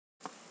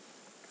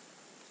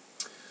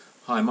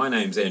Hi, my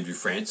name's Andrew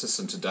Francis,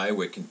 and today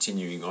we're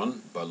continuing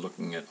on by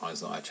looking at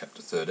Isaiah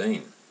chapter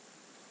 13.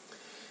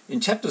 In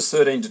chapters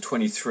 13 to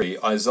 23,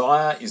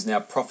 Isaiah is now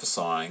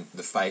prophesying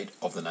the fate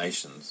of the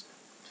nations.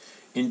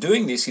 In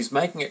doing this, he's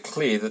making it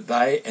clear that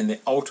they and their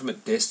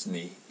ultimate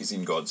destiny is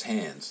in God's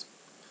hands.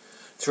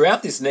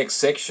 Throughout this next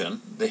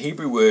section, the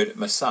Hebrew word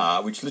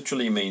masah, which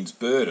literally means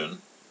burden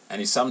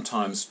and is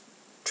sometimes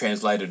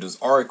translated as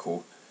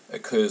oracle,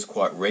 occurs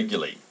quite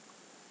regularly.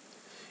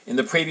 In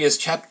the previous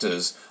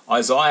chapters,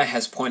 Isaiah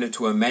has pointed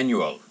to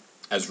Emmanuel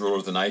as ruler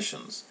of the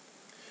nations.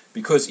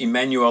 Because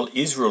Emmanuel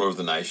is ruler of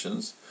the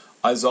nations,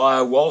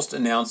 Isaiah, whilst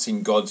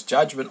announcing God's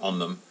judgment on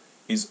them,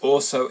 is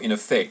also in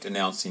effect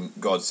announcing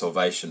God's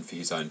salvation for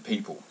his own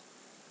people.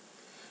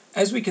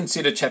 As we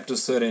consider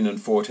chapters 13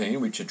 and 14,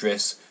 which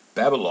address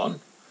Babylon,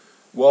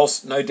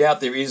 whilst no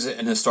doubt there is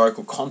an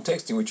historical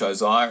context in which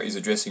Isaiah is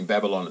addressing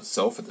Babylon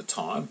itself at the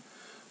time,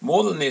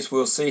 more than this,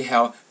 we'll see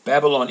how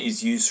Babylon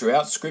is used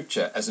throughout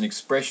Scripture as an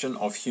expression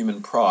of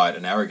human pride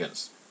and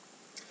arrogance.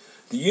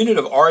 The unit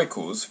of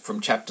oracles from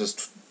chapters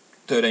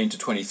 13 to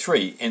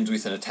 23 ends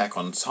with an attack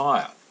on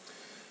Tyre,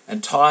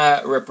 and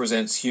Tyre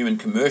represents human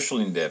commercial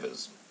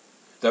endeavours.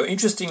 Though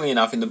interestingly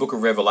enough, in the book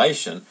of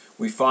Revelation,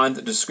 we find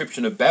that the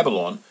description of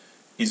Babylon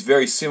is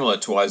very similar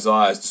to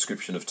Isaiah's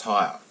description of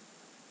Tyre.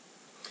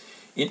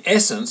 In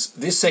essence,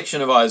 this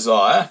section of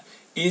Isaiah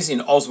is,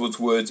 in Oswald's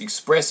words,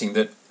 expressing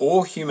that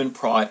all human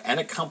pride and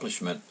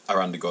accomplishment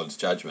are under God's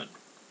judgment.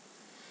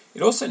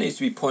 It also needs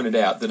to be pointed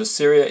out that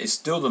Assyria is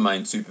still the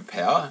main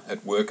superpower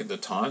at work at the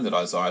time that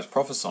Isaiah is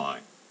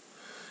prophesying.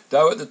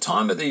 Though at the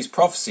time of these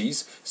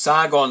prophecies,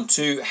 Sargon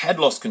II had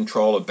lost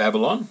control of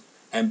Babylon,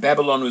 and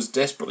Babylon was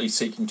desperately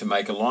seeking to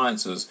make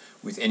alliances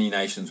with any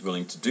nations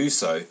willing to do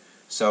so,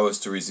 so as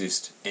to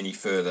resist any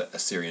further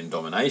Assyrian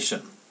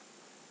domination.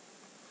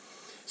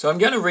 So I'm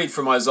going to read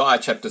from Isaiah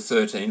chapter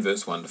 13,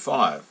 verse 1 to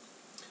 5,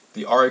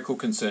 the oracle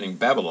concerning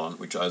Babylon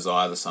which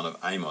Isaiah the son of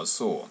Amoz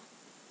saw.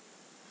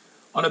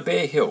 On a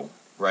bare hill,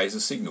 raise a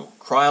signal,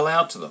 cry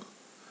aloud to them,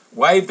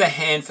 wave the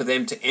hand for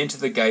them to enter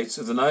the gates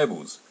of the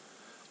nobles.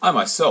 I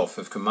myself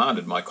have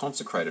commanded my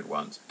consecrated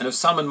ones, and have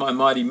summoned my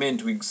mighty men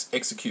to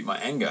execute my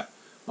anger,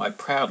 my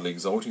proudly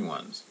exalting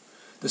ones.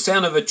 The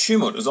sound of a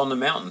tumult is on the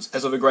mountains,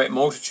 as of a great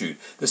multitude.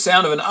 The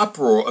sound of an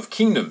uproar of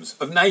kingdoms,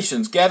 of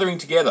nations gathering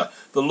together.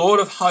 The Lord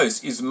of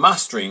hosts is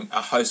mustering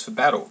a host for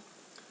battle.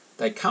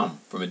 They come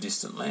from a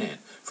distant land,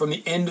 from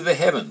the end of the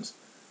heavens,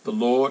 the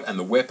Lord and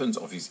the weapons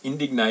of his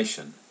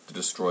indignation to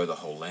destroy the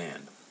whole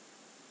land.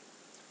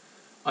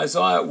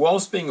 Isaiah,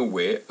 whilst being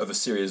aware of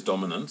Assyria's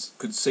dominance,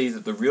 could see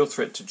that the real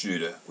threat to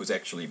Judah was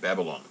actually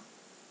Babylon.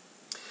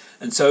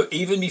 And so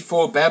even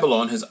before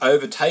Babylon has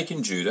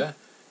overtaken Judah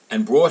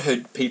and brought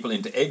her people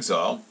into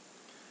exile,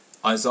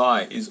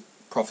 Isaiah is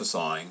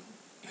prophesying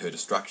her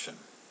destruction.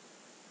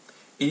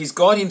 It is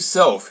God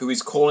himself who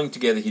is calling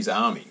together his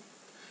army.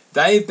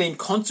 They have been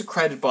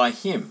consecrated by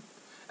him,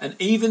 and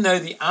even though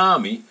the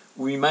army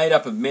will be made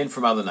up of men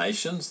from other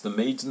nations, the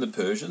Medes and the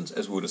Persians,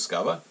 as we'll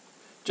discover,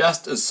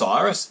 just as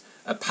Cyrus,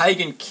 a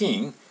pagan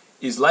king,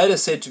 is later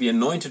said to be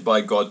anointed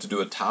by God to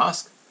do a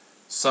task,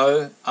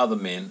 so are the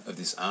men of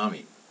this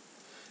army.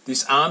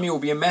 This army will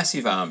be a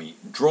massive army,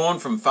 drawn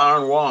from far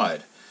and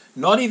wide.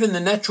 Not even the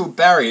natural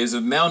barriers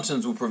of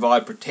mountains will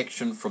provide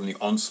protection from the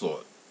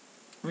onslaught.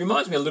 It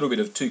reminds me a little bit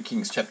of 2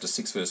 Kings chapter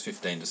 6, verse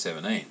 15 to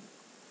 17.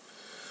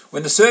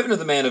 When the servant of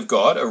the man of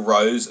God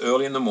arose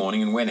early in the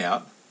morning and went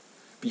out,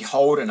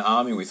 behold, an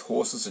army with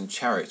horses and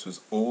chariots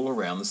was all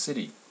around the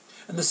city.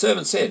 And the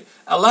servant said,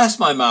 Alas,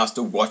 my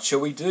master, what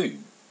shall we do?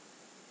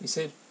 He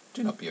said,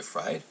 Do not be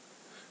afraid,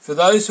 for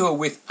those who are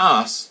with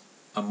us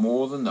are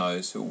more than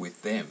those who are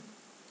with them.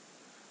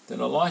 Then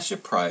Elisha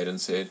prayed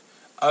and said,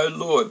 O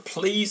Lord,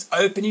 please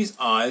open his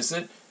eyes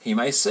that he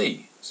may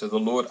see. So the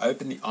Lord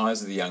opened the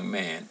eyes of the young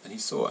man, and he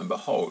saw, and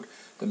behold,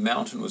 the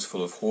mountain was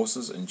full of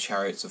horses and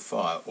chariots of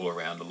fire all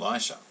around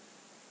Elisha.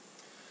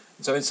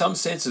 And so in some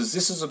senses,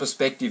 this is a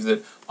perspective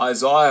that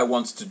Isaiah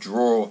wants to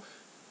draw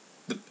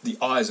the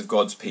eyes of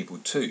God's people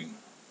to.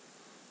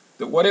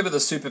 That whatever the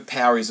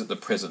superpower is at the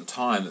present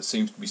time that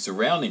seems to be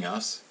surrounding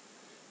us,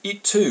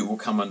 it too will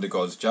come under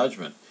God's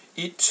judgment.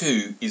 It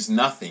too is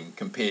nothing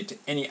compared to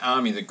any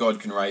army that God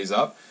can raise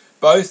up,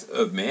 both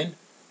of men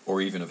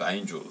or even of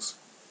angels.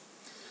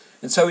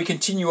 And so we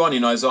continue on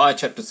in Isaiah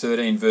chapter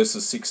 13,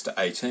 verses 6 to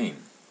 18.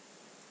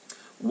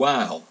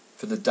 Wail,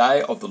 for the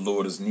day of the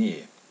Lord is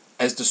near.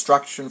 As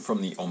destruction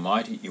from the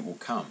Almighty it will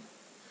come.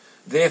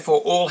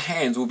 Therefore all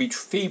hands will be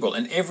feeble,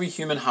 and every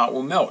human heart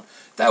will melt.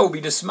 They will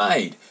be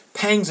dismayed.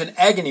 Pangs and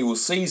agony will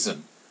seize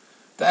them.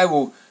 They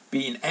will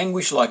be in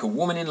anguish like a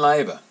woman in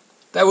labour.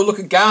 They will look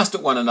aghast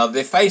at one another,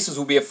 their faces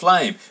will be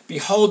aflame.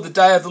 Behold, the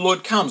day of the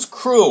Lord comes,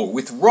 cruel,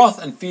 with wrath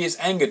and fierce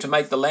anger, to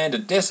make the land a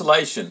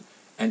desolation,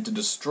 and to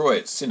destroy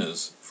its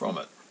sinners from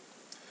it.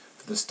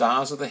 For the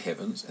stars of the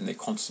heavens and their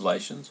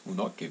constellations will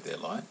not give their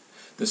light.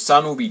 The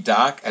sun will be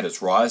dark at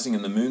its rising,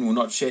 and the moon will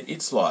not shed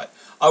its light.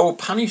 I will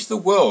punish the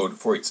world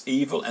for its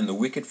evil, and the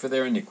wicked for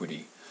their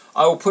iniquity.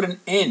 I will put an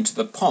end to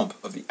the pomp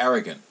of the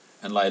arrogant,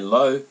 and lay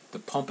low the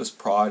pompous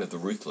pride of the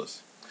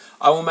ruthless.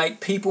 I will make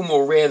people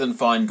more rare than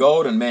fine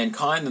gold, and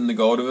mankind than the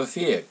gold of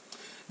Ophir.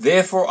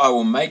 Therefore I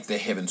will make the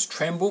heavens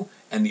tremble,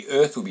 and the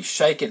earth will be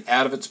shaken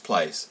out of its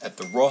place at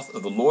the wrath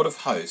of the Lord of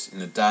hosts in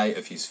the day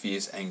of his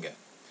fierce anger.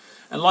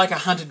 And like a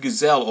hunted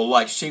gazelle, or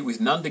like sheep with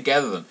none to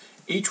gather them,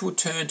 each will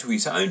turn to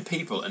his own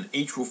people, and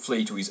each will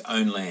flee to his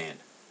own land.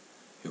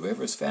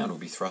 Whoever is found will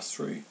be thrust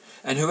through,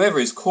 and whoever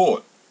is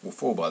caught will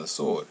fall by the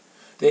sword.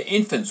 Their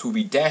infants will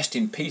be dashed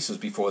in pieces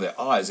before their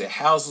eyes, their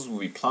houses will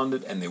be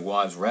plundered, and their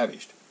wives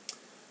ravished.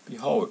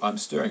 Behold, I am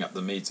stirring up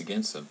the Medes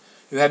against them,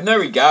 who have no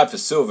regard for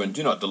silver and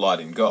do not delight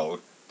in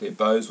gold. Their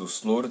bows will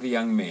slaughter the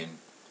young men.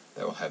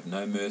 They will have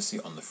no mercy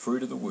on the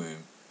fruit of the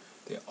womb.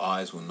 Their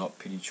eyes will not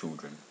pity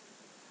children.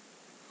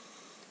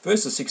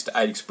 Verses 6 to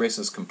 8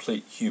 expresses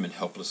complete human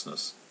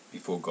helplessness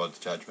before God's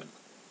judgment.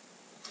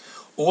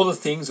 All the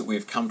things that we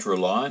have come to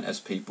rely on as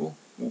people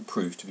will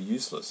prove to be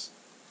useless.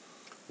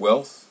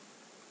 Wealth,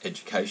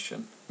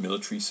 education,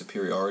 military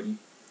superiority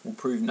will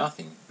prove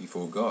nothing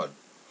before God.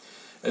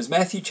 As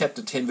Matthew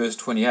chapter 10 verse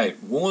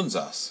 28 warns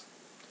us,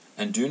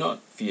 and do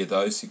not fear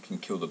those who can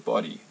kill the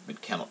body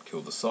but cannot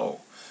kill the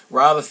soul.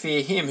 Rather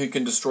fear him who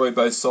can destroy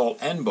both soul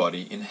and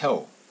body in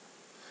hell.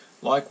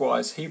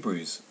 Likewise,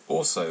 Hebrews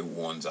also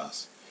warns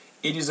us,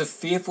 it is a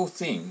fearful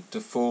thing to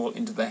fall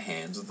into the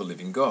hands of the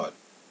living God.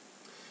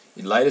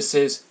 It later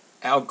says,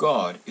 our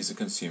God is a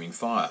consuming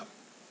fire.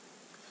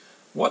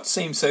 What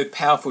seems so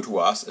powerful to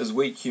us as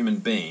weak human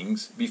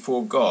beings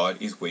before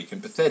God is weak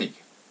and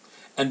pathetic.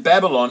 And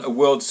Babylon, a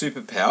world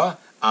superpower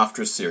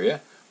after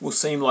Assyria, will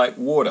seem like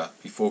water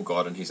before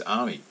God and his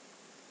army.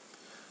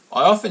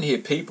 I often hear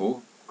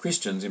people,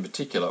 Christians in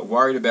particular,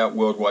 worried about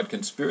worldwide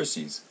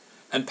conspiracies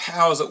and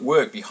powers at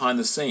work behind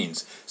the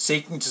scenes,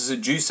 seeking to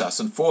seduce us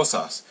and force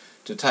us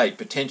to take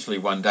potentially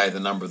one day the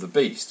number of the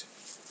beast.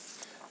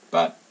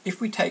 But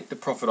if we take the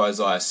prophet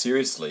Isaiah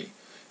seriously,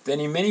 then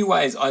in many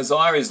ways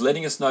Isaiah is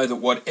letting us know that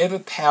whatever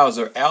powers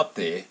are out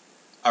there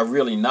are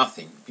really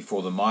nothing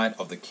before the might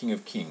of the King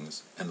of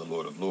Kings and the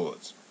Lord of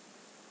Lords.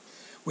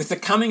 With the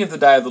coming of the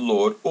day of the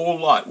Lord, all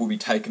light will be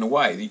taken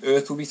away. The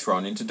earth will be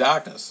thrown into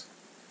darkness.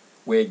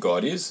 Where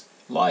God is,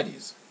 light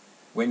is.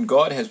 When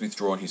God has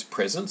withdrawn his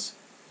presence,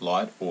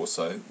 light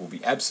also will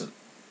be absent.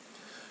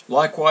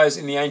 Likewise,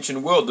 in the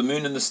ancient world, the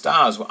moon and the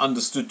stars were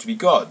understood to be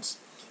gods.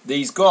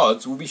 These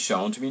gods will be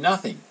shown to be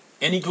nothing.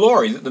 Any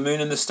glory that the moon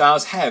and the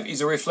stars have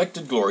is a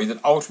reflected glory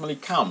that ultimately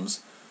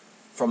comes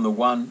from the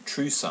one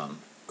true Son,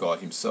 God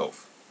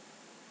himself.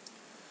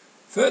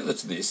 Further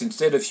to this,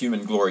 instead of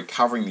human glory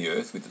covering the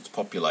earth with its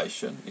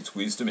population, its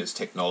wisdom, its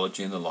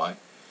technology and the like,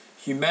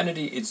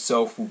 humanity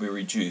itself will be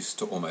reduced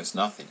to almost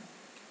nothing.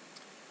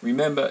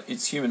 Remember,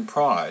 it's human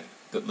pride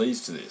that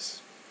leads to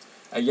this.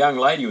 A young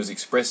lady was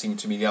expressing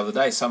to me the other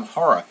day some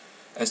horror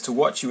as to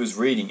what she was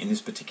reading in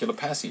this particular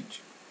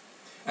passage.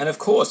 And of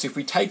course, if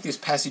we take this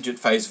passage at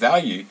face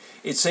value,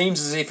 it seems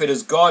as if it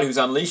is God who's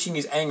unleashing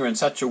his anger in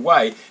such a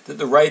way that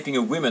the raping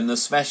of women and the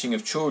smashing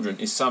of children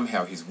is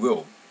somehow his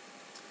will.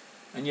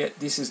 And yet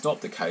this is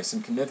not the case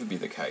and can never be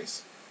the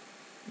case.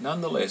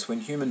 Nonetheless,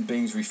 when human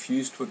beings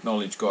refuse to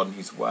acknowledge God and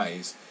his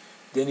ways,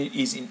 then it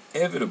is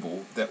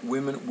inevitable that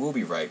women will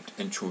be raped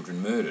and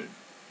children murdered.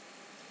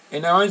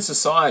 In our own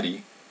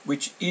society,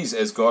 which is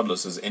as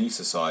godless as any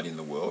society in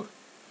the world,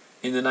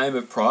 in the name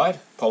of pride,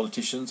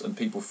 politicians and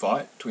people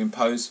fight to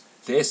impose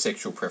their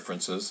sexual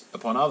preferences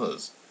upon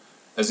others,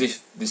 as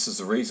if this is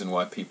the reason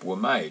why people were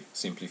made,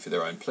 simply for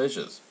their own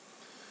pleasures.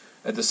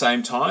 At the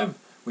same time,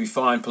 we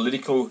find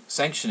political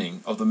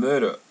sanctioning of the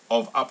murder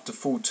of up to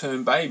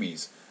full-term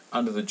babies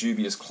under the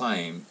dubious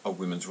claim of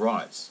women's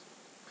rights.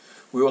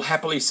 We will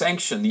happily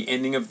sanction the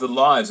ending of the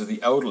lives of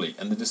the elderly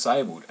and the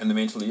disabled and the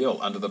mentally ill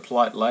under the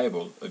polite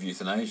label of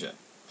euthanasia.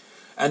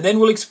 And then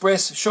we'll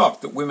express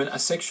shock that women are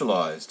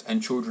sexualized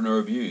and children are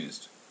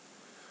abused.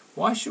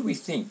 Why should we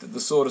think that the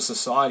sort of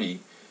society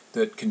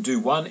that can do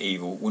one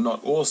evil will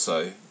not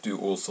also do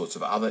all sorts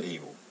of other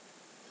evil?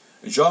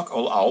 Jacques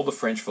Ellul, the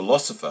French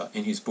philosopher,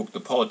 in his book The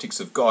Politics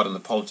of God and the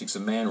Politics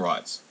of Man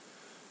writes,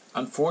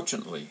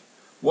 unfortunately,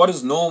 what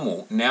is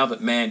normal now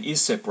that man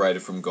is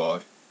separated from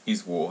God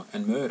is war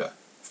and murder,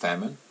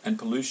 famine and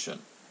pollution,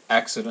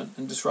 accident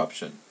and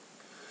disruption.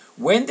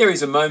 When there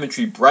is a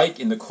momentary break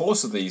in the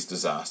course of these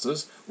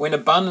disasters, when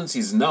abundance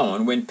is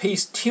known, when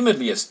peace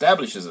timidly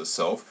establishes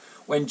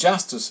itself, when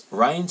justice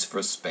reigns for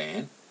a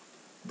span,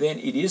 then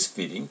it is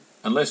fitting,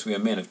 unless we are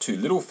men of too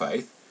little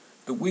faith,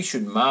 that we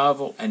should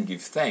marvel and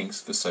give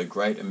thanks for so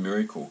great a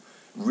miracle,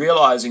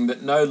 realizing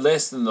that no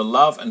less than the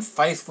love and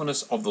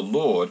faithfulness of the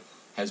Lord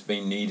has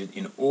been needed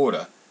in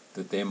order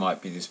that there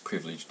might be this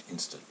privileged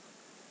instant.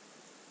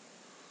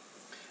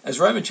 As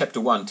Romans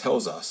chapter 1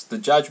 tells us, the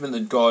judgment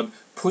that God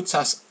puts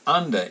us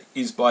under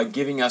is by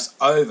giving us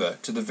over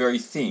to the very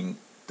thing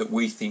that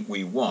we think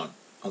we want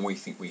and we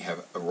think we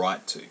have a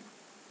right to.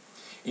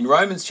 In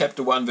Romans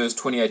chapter 1 verse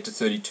 28 to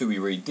 32 we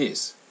read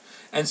this,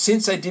 and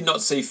since they did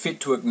not see fit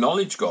to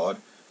acknowledge God,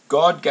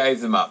 God gave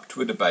them up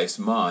to a debased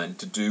mind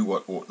to do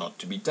what ought not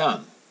to be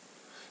done.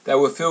 They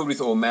were filled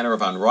with all manner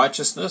of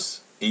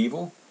unrighteousness,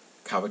 evil,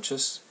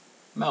 covetous,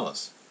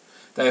 malice.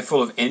 They are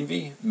full of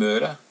envy,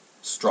 murder,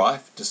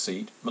 strife,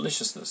 deceit,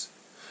 maliciousness.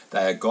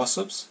 They are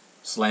gossips,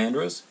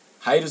 slanderers,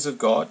 haters of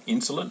God,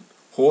 insolent,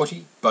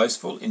 haughty,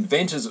 boastful,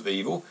 inventors of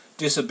evil,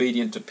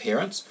 disobedient to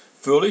parents,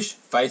 foolish,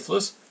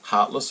 faithless,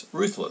 heartless,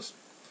 ruthless.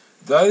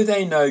 Though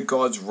they know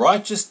God's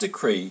righteous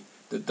decree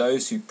that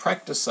those who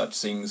practice such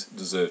things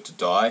deserve to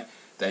die,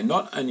 they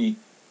not only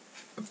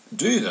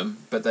do them,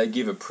 but they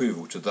give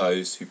approval to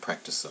those who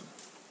practice them.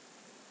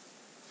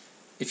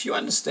 If you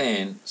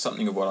understand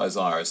something of what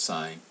Isaiah is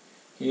saying,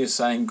 he is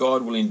saying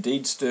God will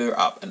indeed stir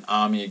up an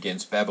army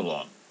against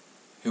Babylon,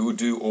 who will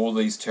do all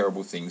these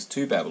terrible things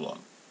to Babylon.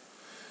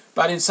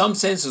 But in some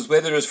senses,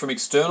 whether it is from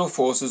external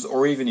forces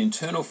or even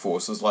internal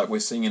forces like we're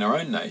seeing in our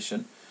own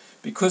nation,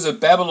 because of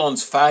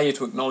Babylon's failure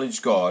to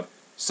acknowledge God,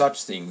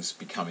 such things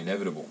become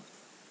inevitable.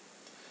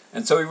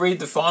 And so we read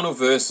the final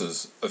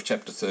verses of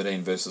chapter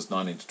 13, verses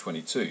 19 to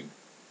 22.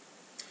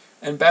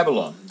 And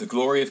Babylon, the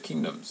glory of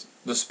kingdoms,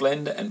 the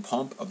splendour and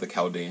pomp of the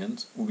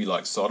Chaldeans, will be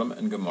like Sodom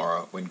and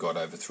Gomorrah when God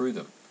overthrew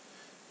them.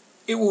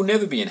 It will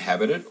never be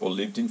inhabited or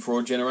lived in for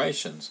all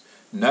generations.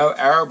 No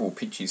Arab will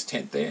pitch his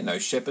tent there, no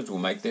shepherds will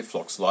make their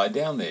flocks lie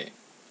down there.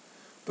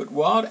 But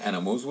wild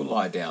animals will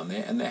lie down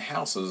there, and their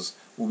houses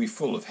will be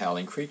full of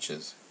howling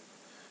creatures.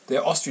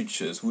 Their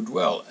ostriches will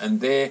dwell,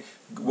 and their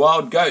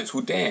wild goats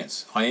will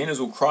dance. Hyenas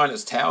will cry in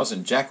its towers,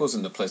 and jackals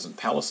in the pleasant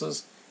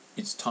palaces.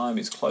 Its time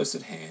is close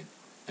at hand,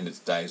 and its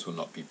days will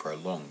not be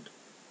prolonged.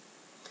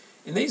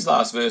 In these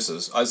last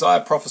verses,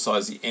 Isaiah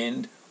prophesies the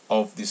end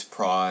of this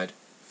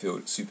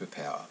pride-filled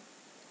superpower.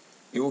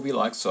 It will be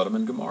like Sodom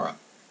and Gomorrah.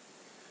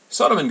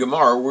 Sodom and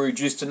Gomorrah were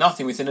reduced to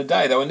nothing within a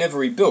day. They were never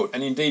rebuilt,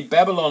 and indeed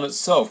Babylon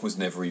itself was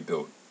never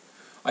rebuilt.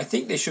 I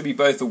think there should be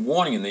both a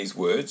warning in these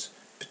words,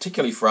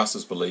 particularly for us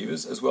as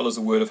believers, as well as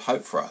a word of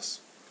hope for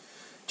us.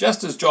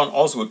 Just as John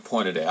Oswald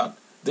pointed out,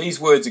 these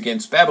words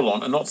against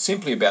Babylon are not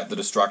simply about the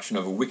destruction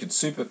of a wicked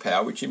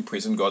superpower which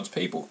imprisoned God's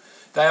people.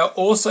 They are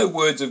also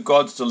words of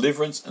God's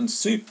deliverance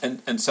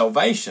and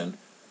salvation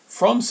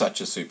from such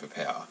a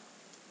superpower.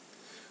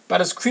 But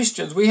as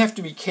Christians, we have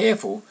to be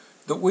careful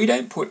that we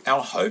don't put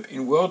our hope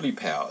in worldly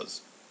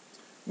powers,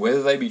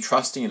 whether they be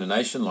trusting in a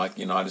nation like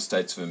the United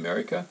States of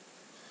America,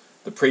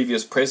 the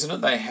previous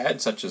president they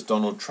had, such as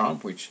Donald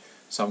Trump, which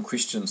some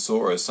Christians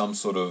saw as some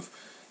sort of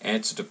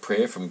answer to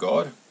prayer from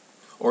God,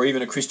 or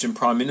even a Christian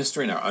prime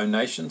minister in our own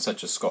nation,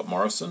 such as Scott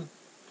Morrison,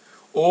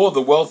 or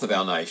the wealth of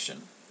our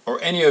nation,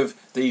 or any of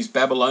these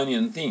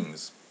Babylonian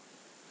things.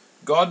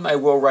 God may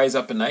well raise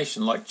up a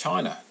nation like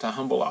China to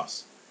humble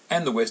us,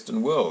 and the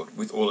Western world,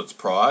 with all its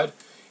pride,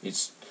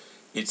 its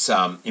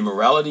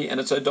immorality and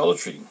its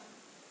idolatry.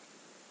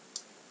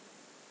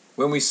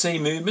 When we see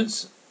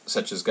movements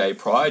such as gay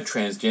pride,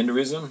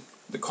 transgenderism,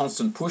 the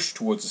constant push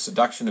towards the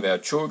seduction of our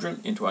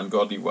children into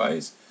ungodly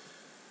ways,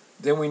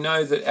 then we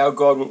know that our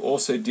God will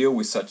also deal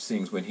with such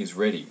things when He's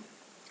ready.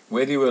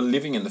 Whether you are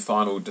living in the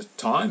final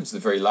times, the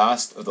very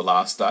last of the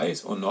last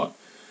days, or not,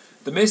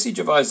 the message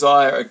of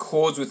Isaiah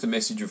accords with the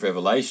message of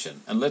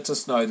Revelation and lets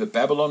us know that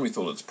Babylon, with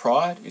all its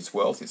pride, its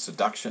wealth, its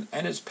seduction,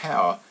 and its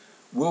power,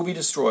 will be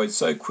destroyed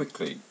so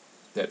quickly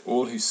that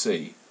all who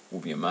see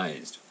will be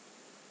amazed.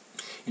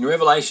 In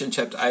Revelation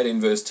chapter 18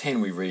 verse 10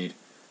 we read,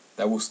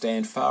 "They will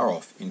stand far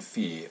off in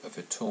fear of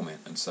her torment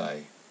and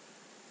say,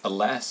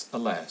 Alas,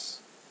 alas,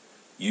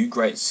 you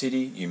great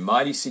city, you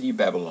mighty city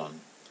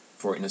Babylon,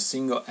 for in a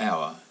single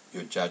hour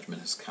your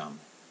judgment has come."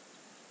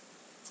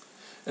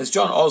 As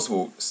John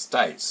Oswald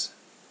states,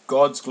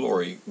 God's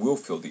glory will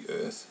fill the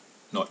earth,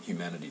 not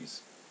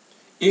humanity's.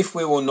 If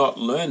we will not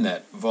learn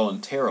that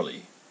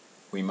voluntarily,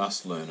 we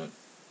must learn it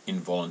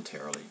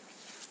involuntarily.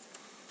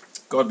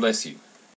 God bless you.